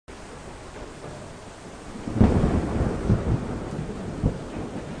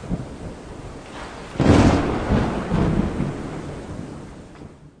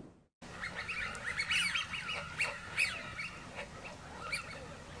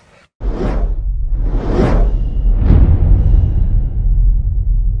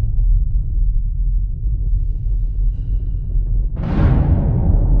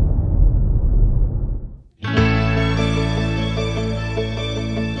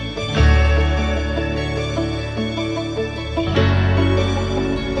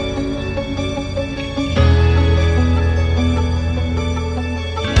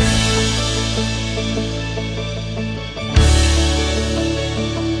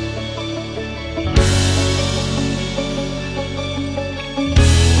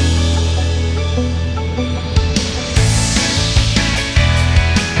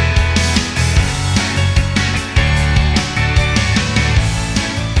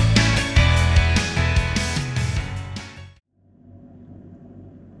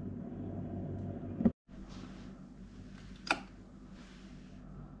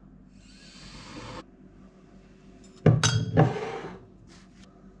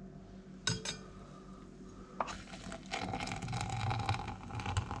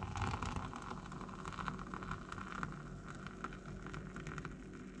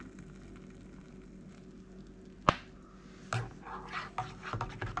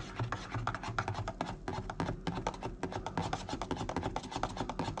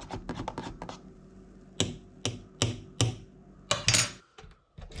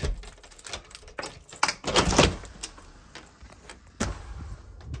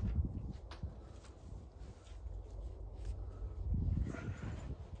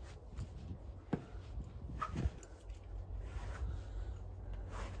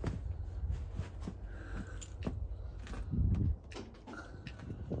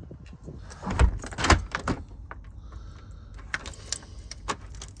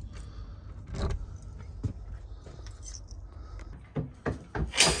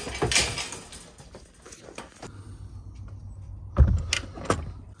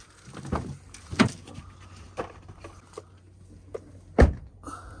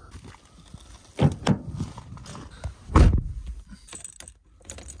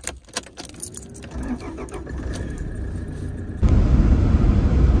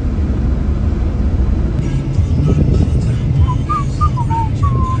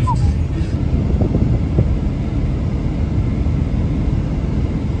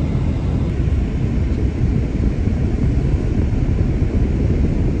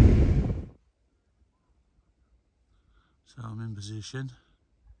So I'm in position.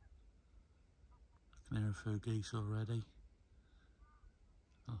 I can hear a few geese already.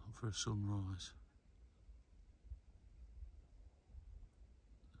 Oh, for a sunrise.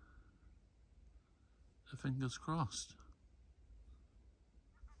 Fingers crossed.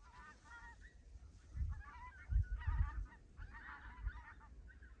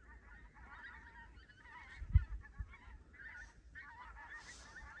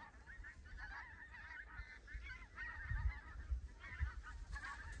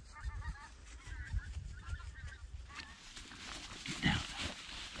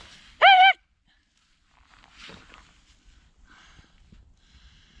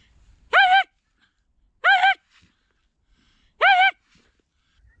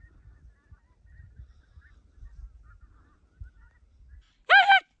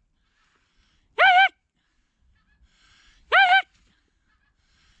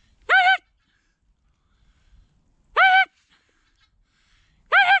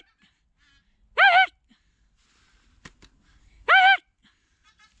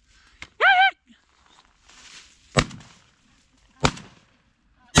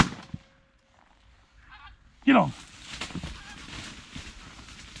 Get on.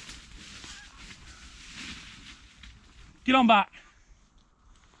 Get on back.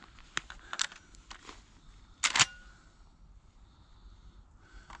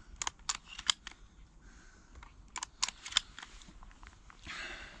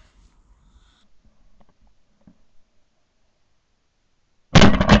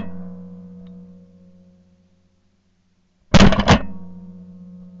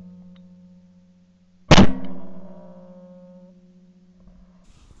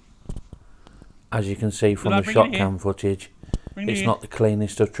 As you can see from the shot cam footage, it's not the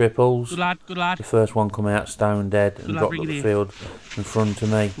cleanest of triples. Good lad, good lad. The first one come out stone dead and dropped at the field in front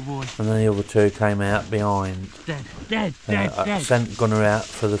of me, and then the other two came out behind. Dead. I sent gunner out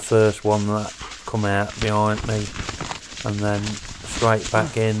for the first one that come out behind me, and then straight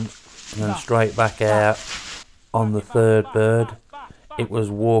back in, and then straight back out on the third bird. It was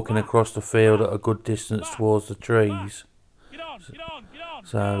walking across the field at a good distance towards the trees.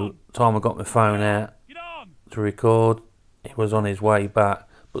 So, time I got my phone out to record, he was on his way back,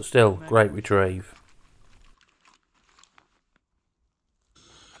 but still, great retrieve.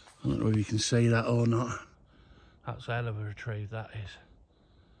 I don't know if you can see that or not. That's a hell of a retrieve, that is.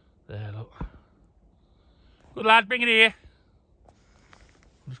 There, look. Good lad, bring it here.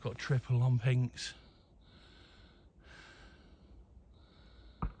 I've just got triple on pinks.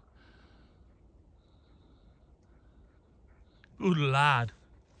 Good lad.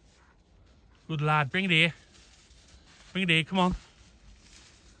 Good lad. Bring it here. Bring it here. Come on.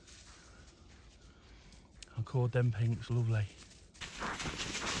 I caught them pinks. Lovely.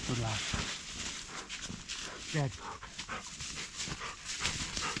 Good lad. Dead.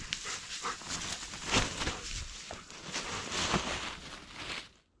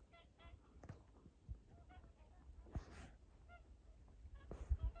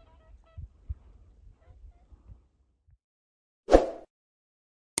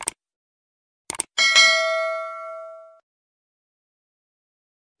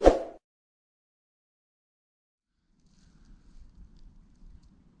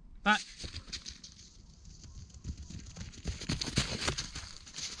 Back.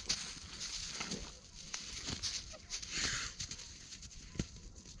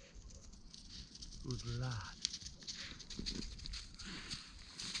 Good lad.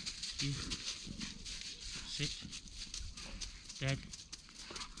 You sit. Dead.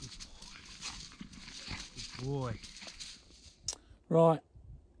 Good boy. Right.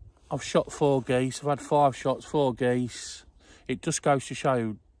 I've shot 4 geese. I've had 5 shots, 4 geese. It just goes to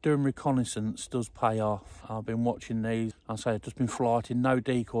show doing reconnaissance does pay off. I've been watching these. I say I've just been flighting, no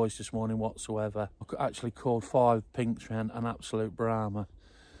decoys this morning whatsoever. I actually caught 5 pinks round an absolute Brahma,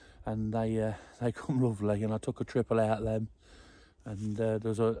 and they come lovely. And I took a triple out of them. And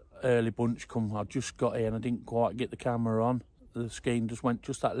there's an early bunch come. I just got here and I didn't quite get the camera on. The skien just went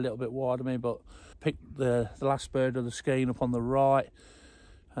just that little bit wide of me, but picked the last bird of the skien up on the right,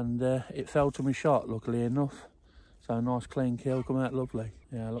 and it fell to my shot. Luckily enough. So nice clean kill, come out lovely.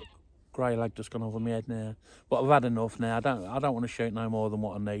 Yeah, look, grey leg just gone over my head now. But I've had enough now. I don't want to shoot no more than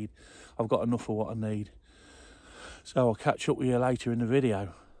what I need. I've got enough of what I need. So I'll catch up with you later in the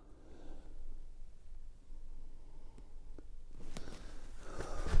video.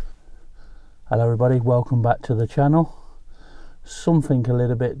 Hello everybody, welcome back to the channel. Something a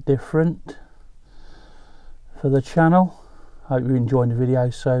little bit different for the channel. Hope you're enjoying the video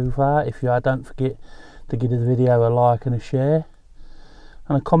so far. If you are, don't forget to give the video a like and a share,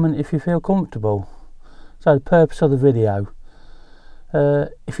 and a comment if you feel comfortable. So the purpose of the video,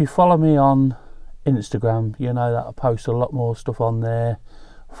 if you follow me on Instagram, you know that I post a lot more stuff on there,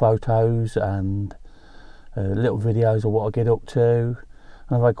 photos and little videos of what I get up to.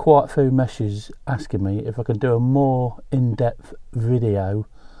 And I've had quite a few messages asking me if I can do a more in-depth video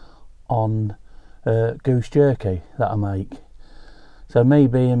on goose jerky that I make. So me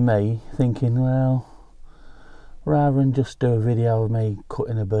being me, thinking, well, rather than just do a video of me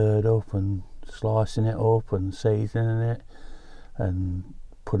cutting a bird up and slicing it up and seasoning it and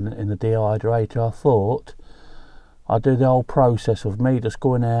putting it in the dehydrator, I thought I'd do the whole process of me just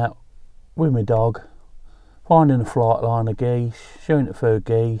going out with my dog, finding a Flightline of geese, shooting it for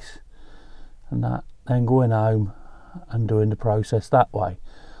geese and that, then going home and doing the process that way.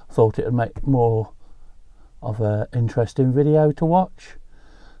 I thought it would make more of an interesting video to watch,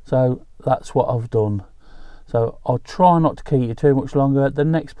 so that's what I've done. So I'll try not to keep you too much longer. The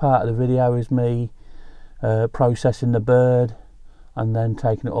next part of the video is me processing the bird and then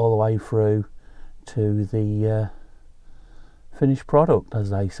taking it all the way through to the finished product, as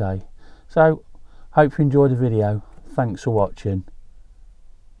they say. So hope you enjoyed the video. Thanks for watching.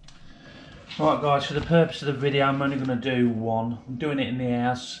 Right guys, for the purpose of the video I'm only going to do one. I'm doing it in the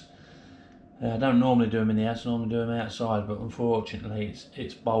house. I don't normally do them in the house, I normally do them outside, but unfortunately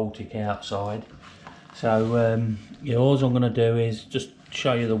it's Baltic outside. So yeah, all I'm going to do is just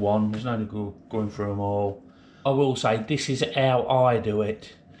show you the one. There's no good going through them all. I will say this is how I do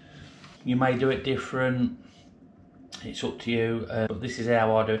it. You may do it different, it's up to you, but this is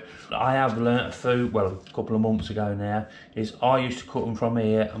how I do it. I have learnt a few, well, a couple of months ago now, is I used to cut them from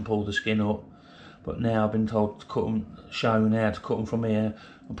here and pull the skin up, but now I've been told to cut them, shown how to cut them from here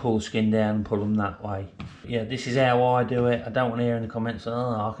and pull the skin down and pull them that way. Yeah, this is how I do it. I don't want to hear in the comments, oh,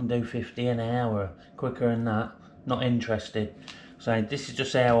 I can do 50 an hour quicker than that. Not interested. So this is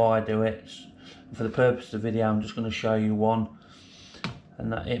just how I do it. For the purpose of the video, I'm just going to show you one,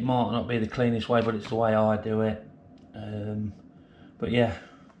 and that it might not be the cleanest way, but it's the way I do it. But yeah,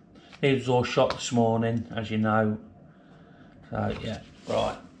 it was all shot this morning, as you know. So yeah,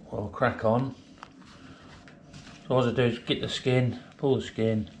 right, we'll crack on. So all I do is get the skin, pull the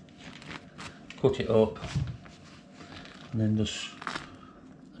skin, cut it up, and then just,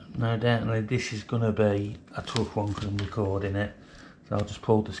 no doubt this is going to be a tough one because I'm recording it. So I'll just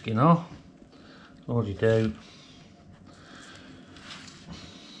pull the skin off. All you do,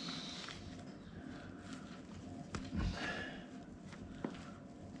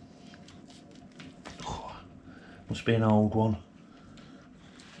 oh, must be an old one.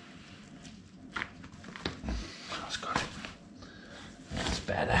 That's got it. That's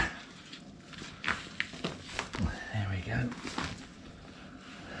better. There we go.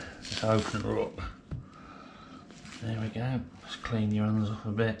 Just open her up. There we go. Just clean your hands off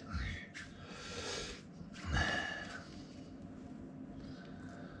a bit.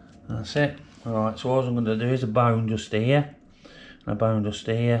 That's it. Alright, so all I'm going to do is a bone just here, and a bone just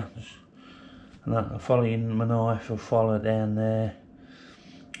here, and that, following my knife, I'll follow down there,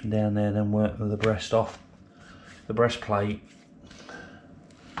 and down there, then work with the breast off, the breastplate.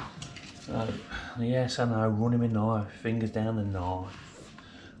 So, yes, I know, running my knife, fingers down the knife,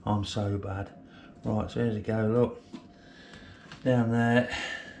 I'm so bad. Right, so here's we go, look, down there.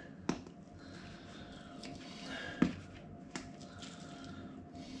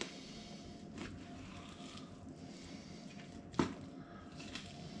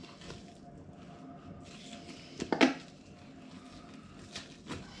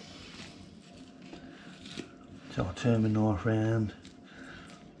 So I'll turn my knife round,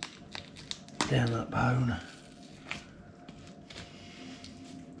 down that bone.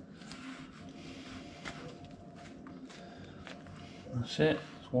 That's it,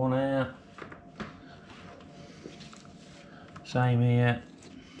 it's one out. Same here.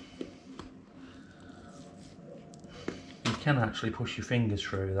 You can actually push your fingers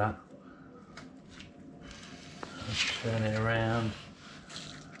through that. Just turn it around,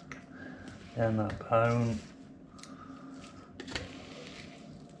 down that bone.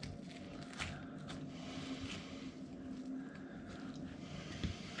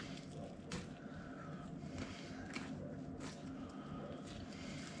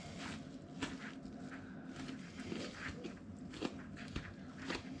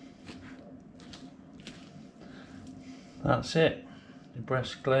 That's it, the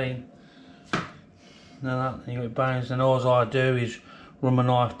breast clean. Now that you got bones, and all I do is run my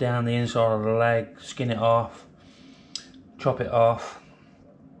knife down the inside of the leg, skin it off, chop it off,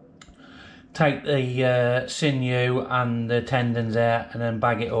 take the sinew and the tendons out, and then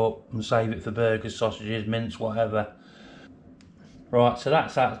bag it up and save it for burgers, sausages, mince, whatever. Right, so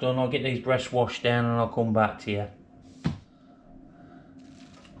that's done. I'll get these breasts washed down and I'll come back to you.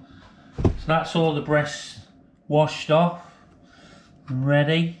 So that's all the breasts washed off and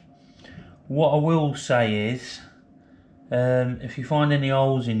ready. What I will say is, if you find any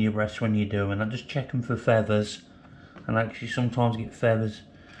holes in your breasts when you're doing it, just check them for feathers, and actually sometimes get feathers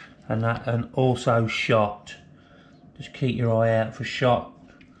and that, and also shot. Just keep your eye out for shot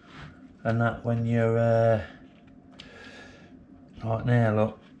and that when you're right now.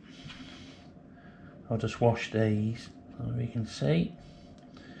 Look, I'll just wash these so you can see.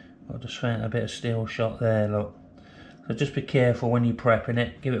 I just found a bit of steel shot there, look. So just be careful when you're prepping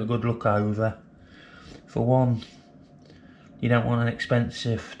it, give it a good look over. For one, you don't want an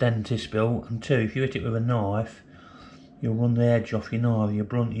expensive dentist bill, and two, if you hit it with a knife, you'll run the edge off your knife, you'll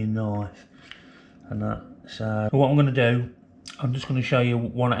blunt your knife and that. So what I'm going to do, I'm just going to show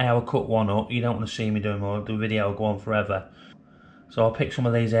you how I cut one up. You don't want to see me doing more, the video will go on forever. So I'll pick some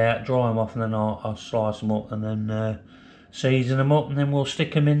of these out, dry them off, and then I'll slice them up and then season them up, and then we'll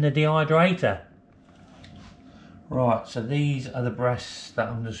stick them in the dehydrator. Right, so these are the breasts that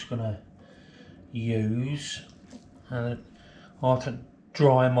I'm just going to use. I have to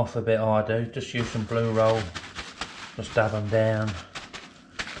dry them off a bit, I do. Just use some blue roll, just dab them down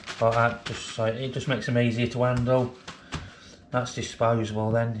like that, just so it just makes them easier to handle. That's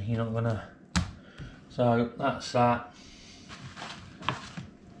disposable then, you're not going to... So that's that.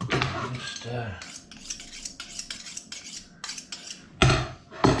 Just...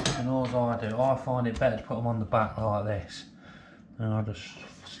 and all I do, I find it better to put them on the back like this, and I just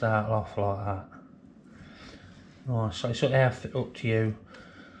start off like that. Right, so it's sort of up to you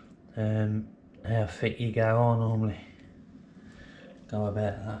how thick you go. I normally go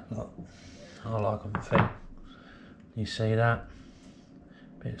about that. Look, I like them thick. You see that?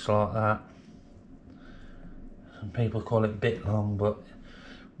 Bits like that. Some people call it bit long, but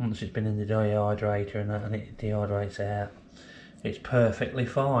once it's been in the dehydrator and that, and it dehydrates out, it's perfectly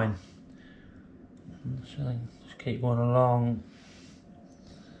fine. So just keep going along.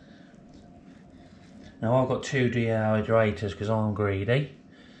 Now I've got 2 dehydrators because I'm greedy,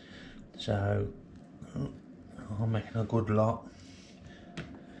 so I'm making a good lot.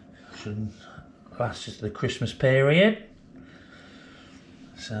 Should last us the Christmas period.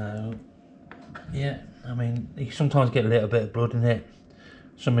 So yeah, I mean, you sometimes get a little bit of blood in it.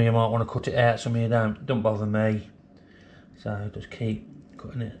 Some of you might want to cut it out, some of you don't. Don't bother me. So just keep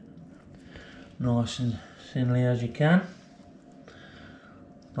cutting it nice and thinly as you can,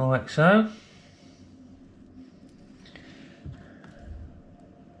 like so.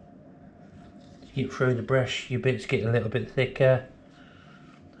 Get through the brush, your bits get a little bit thicker,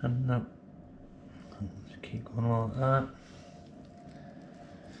 and just keep going like that.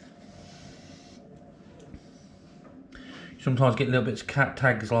 Sometimes get little bits of cat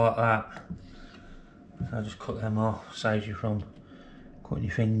tags like that, so just cut them off, saves you from cutting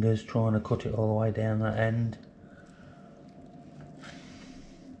your fingers trying to cut it all the way down that end,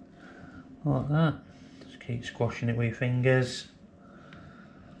 like that. Just keep squashing it with your fingers.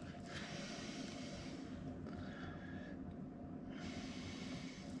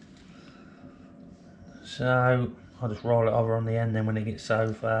 So I'll just roll it over on the end then when it gets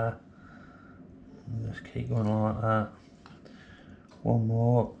so far. And just keep going like that. One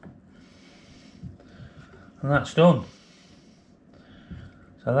more. And that's done.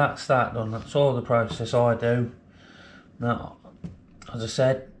 So that's that done. That's all the process I do. Now, as I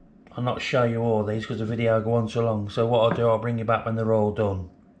said, I'll not show you all these because the video will go on so long. So what I'll do, I'll bring you back when they're all done.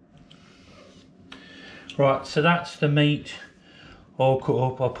 Right, so that's the meat all cut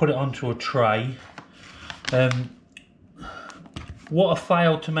up. I'll put it onto a tray. What I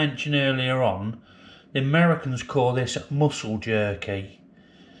failed to mention earlier on, the Americans call this muscle jerky,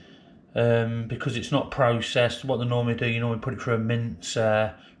 because it's not processed. What they normally do, you normally put it through a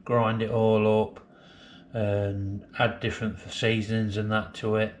mincer, grind it all up, and add different seasonings and that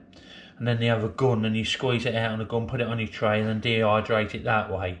to it, and then they have a gun and you squeeze it out on a gun, put it on your tray and then dehydrate it that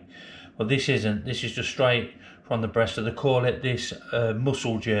way. Well, this isn't. This is just straight from the breast, so they call it this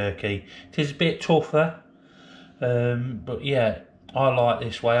muscle jerky. It is a bit tougher. But yeah, I like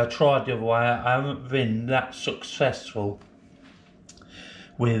this way. I tried the other way. I haven't been that successful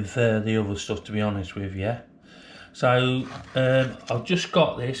with the other stuff, to be honest with you. So I've just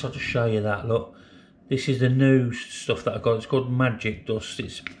got this. I'll just show you that. Look, this is the new stuff that I got. It's called Magic Dust.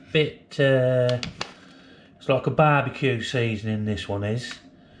 It's a bit it's like a barbecue seasoning, this one is.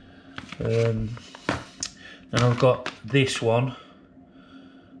 And I've got this one.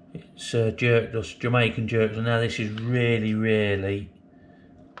 It's jerk dust, Jamaican jerk dust. Now this is really, really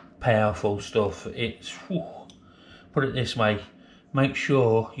powerful stuff. It's, whew, put it this way, make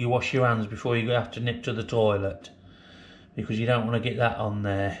sure you wash your hands before you have to nip to the toilet, because you don't want to get that on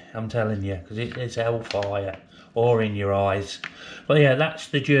there, I'm telling you, because it's hellfire, or in your eyes. But yeah, that's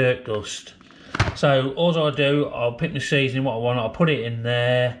the jerk dust. So all I do, I'll pick my seasoning, what I want, I'll put it in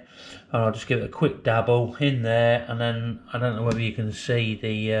there, and I'll just give it a quick dabble in there, and then, I don't know whether you can see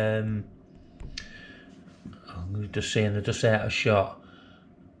the, I'm just seeing the dust out of shot,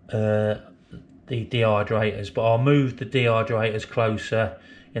 the dehydrators, but I'll move the dehydrators closer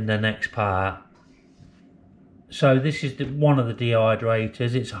in the next part. So this is one of the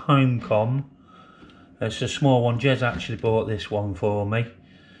dehydrators, it's a Homecom, it's a small one. Jez actually bought this one for me.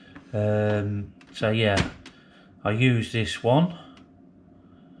 So yeah, I use this one,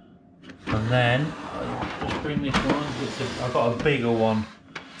 and then I just bring this one. I've got a bigger one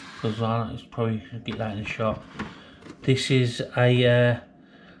because I probably get that in the shop. This is a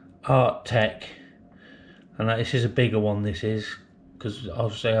Art Tech, and this is a bigger one. This is because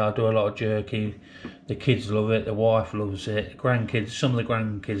obviously I do a lot of jerky. The kids love it, the wife loves it, the grandkids, some of the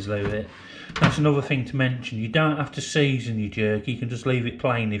grandkids love it. That's another thing to mention. You don't have to season your jerky. You can just leave it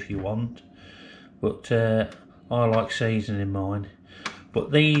plain if you want. But I like seasoning mine.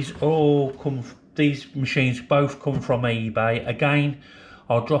 But these all come. These machines both come from eBay. Again,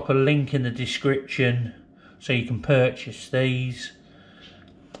 I'll drop a link in the description so you can purchase these.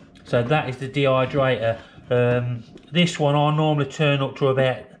 So that is the dehydrator. This one I normally turn up to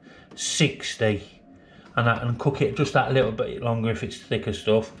about 60, and cook it just that little bit longer if it's thicker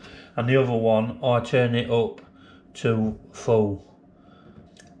stuff. And the other one I turn it up to full.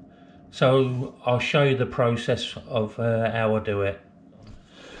 So I'll show you the process of how I do it.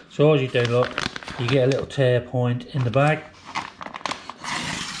 So as you do, look, you get a little tear point in the bag,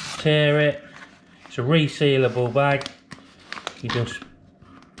 tear it, it's a resealable bag, you just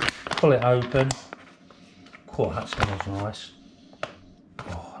pull it open. Oh, that smells nice.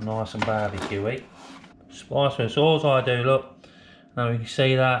 Oh, nice and barbecuey. Spicy. So all I do, look, now you can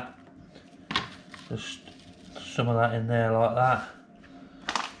see that, just some of that in there like that.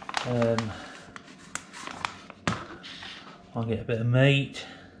 I'll get a bit of meat,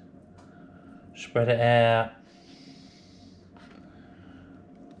 spread it out,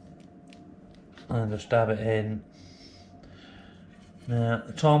 and just dab it in. Now,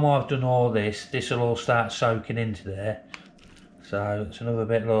 the time I've done all this will all start soaking into there. So it's another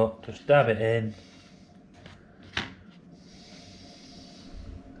bit, look, just dab it in.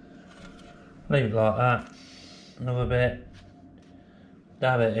 Leave it like that. Another bit,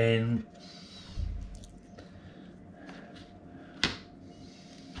 dab it in.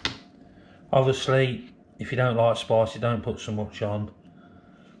 Obviously, if you don't like spicy, don't put so much on.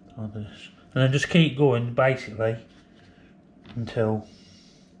 And then just keep going, basically, until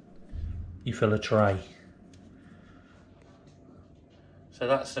you fill a tray. So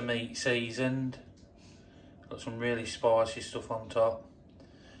that's the meat seasoned. Got some really spicy stuff on top.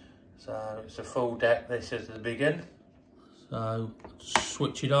 So it's a full deck, this is the big one. So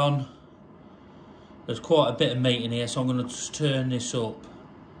switch it on. There's quite a bit of meat in here, so I'm going to just turn this up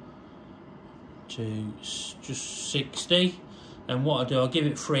to just 60. And what I do, I'll give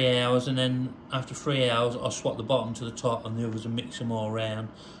it 3 hours, and then after 3 hours I'll swap the bottom to the top and the others and mix them all around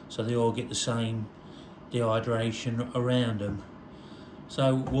so they all get the same dehydration around them.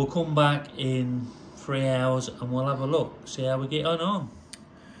 So we'll come back in 3 hours and we'll have a look, see how we get on.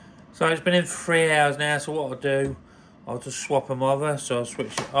 So it's been in for 3 hours now, so what I'll do, I'll just swap them over. So I'll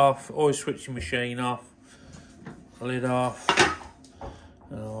switch it off, always switch the machine off, the lid off,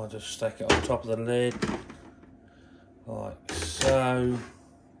 and I'll just stack it on top of the lid, like so.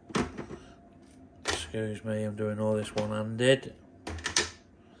 Excuse me, I'm doing all this one-handed.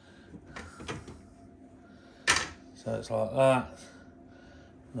 So it's like that.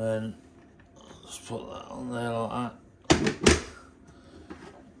 Then just put that on there like that.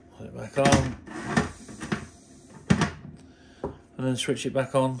 Put it back on. And then switch it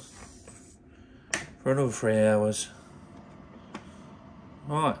back on for another 3 hours.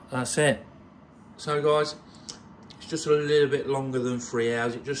 Right, that's it. So guys, it's just a little bit longer than 3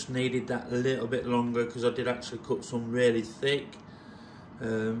 hours. It just needed that little bit longer because I did actually cut some really thick.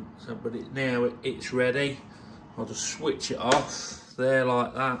 But now it's ready. I'll just switch it off there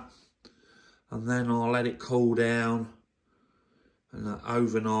like that, and then I'll let it cool down and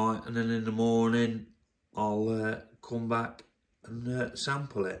overnight, and then in the morning I'll come back and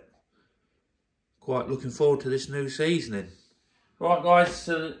sample it. Quite looking forward to this new seasoning. Right guys,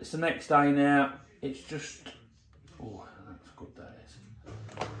 so it's the next day now. It's just, oh, that's good that is.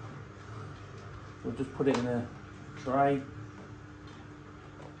 We'll just put it in a tray.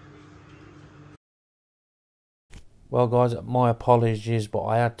 Well guys, my apologies, but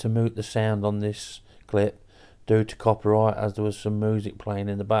I had to mute the sound on this clip due to copyright, as there was some music playing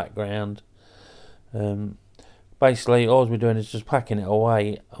in the background. Basically all we're doing is just packing it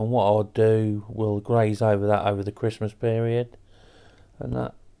away, and what I'll do, we'll graze over that over the Christmas period. And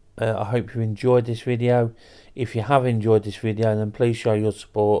that, I hope you enjoyed this video. If you have enjoyed this video, then please show your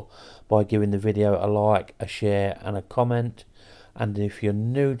support by giving the video a like, a share and a comment. And if you're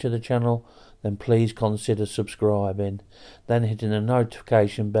new to the channel, then please consider subscribing, then hitting the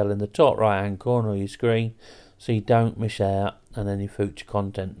notification bell in the top right hand corner of your screen so you don't miss out on any future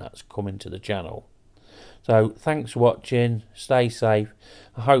content that's coming to the channel. So thanks for watching, stay safe,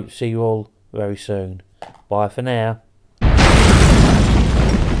 I hope to see you all very soon. Bye for now.